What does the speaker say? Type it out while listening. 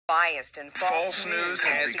biased and false news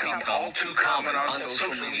has become all too common on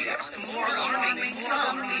social media. More alarming,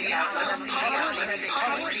 some media outlets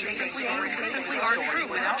simply aren't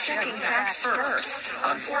true without checking facts first.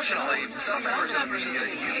 Unfortunately, some members of the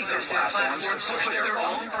media use their platforms to push their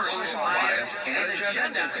own personal bias and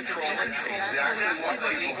agenda to control exactly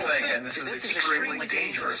what people think, and this is extremely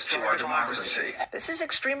dangerous to our democracy. This is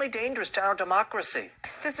extremely dangerous to our democracy.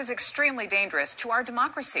 This is extremely dangerous to our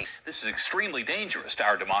democracy. This is extremely dangerous to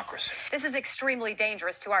our democracy. This is extremely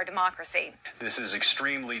dangerous to our democracy. This is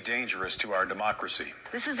extremely dangerous to our democracy.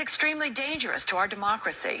 This is extremely dangerous to our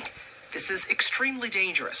democracy. This is extremely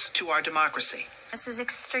dangerous to our democracy. This is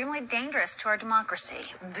extremely dangerous to our democracy.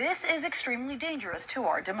 This is extremely dangerous to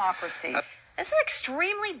our democracy. This is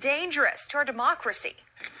extremely dangerous to our democracy.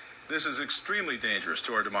 This is extremely dangerous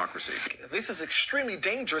to our democracy. This is extremely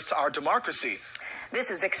dangerous to our democracy.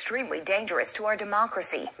 This is extremely dangerous to our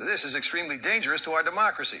democracy. This is extremely dangerous to our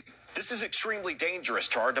democracy. This is extremely dangerous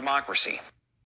to our democracy.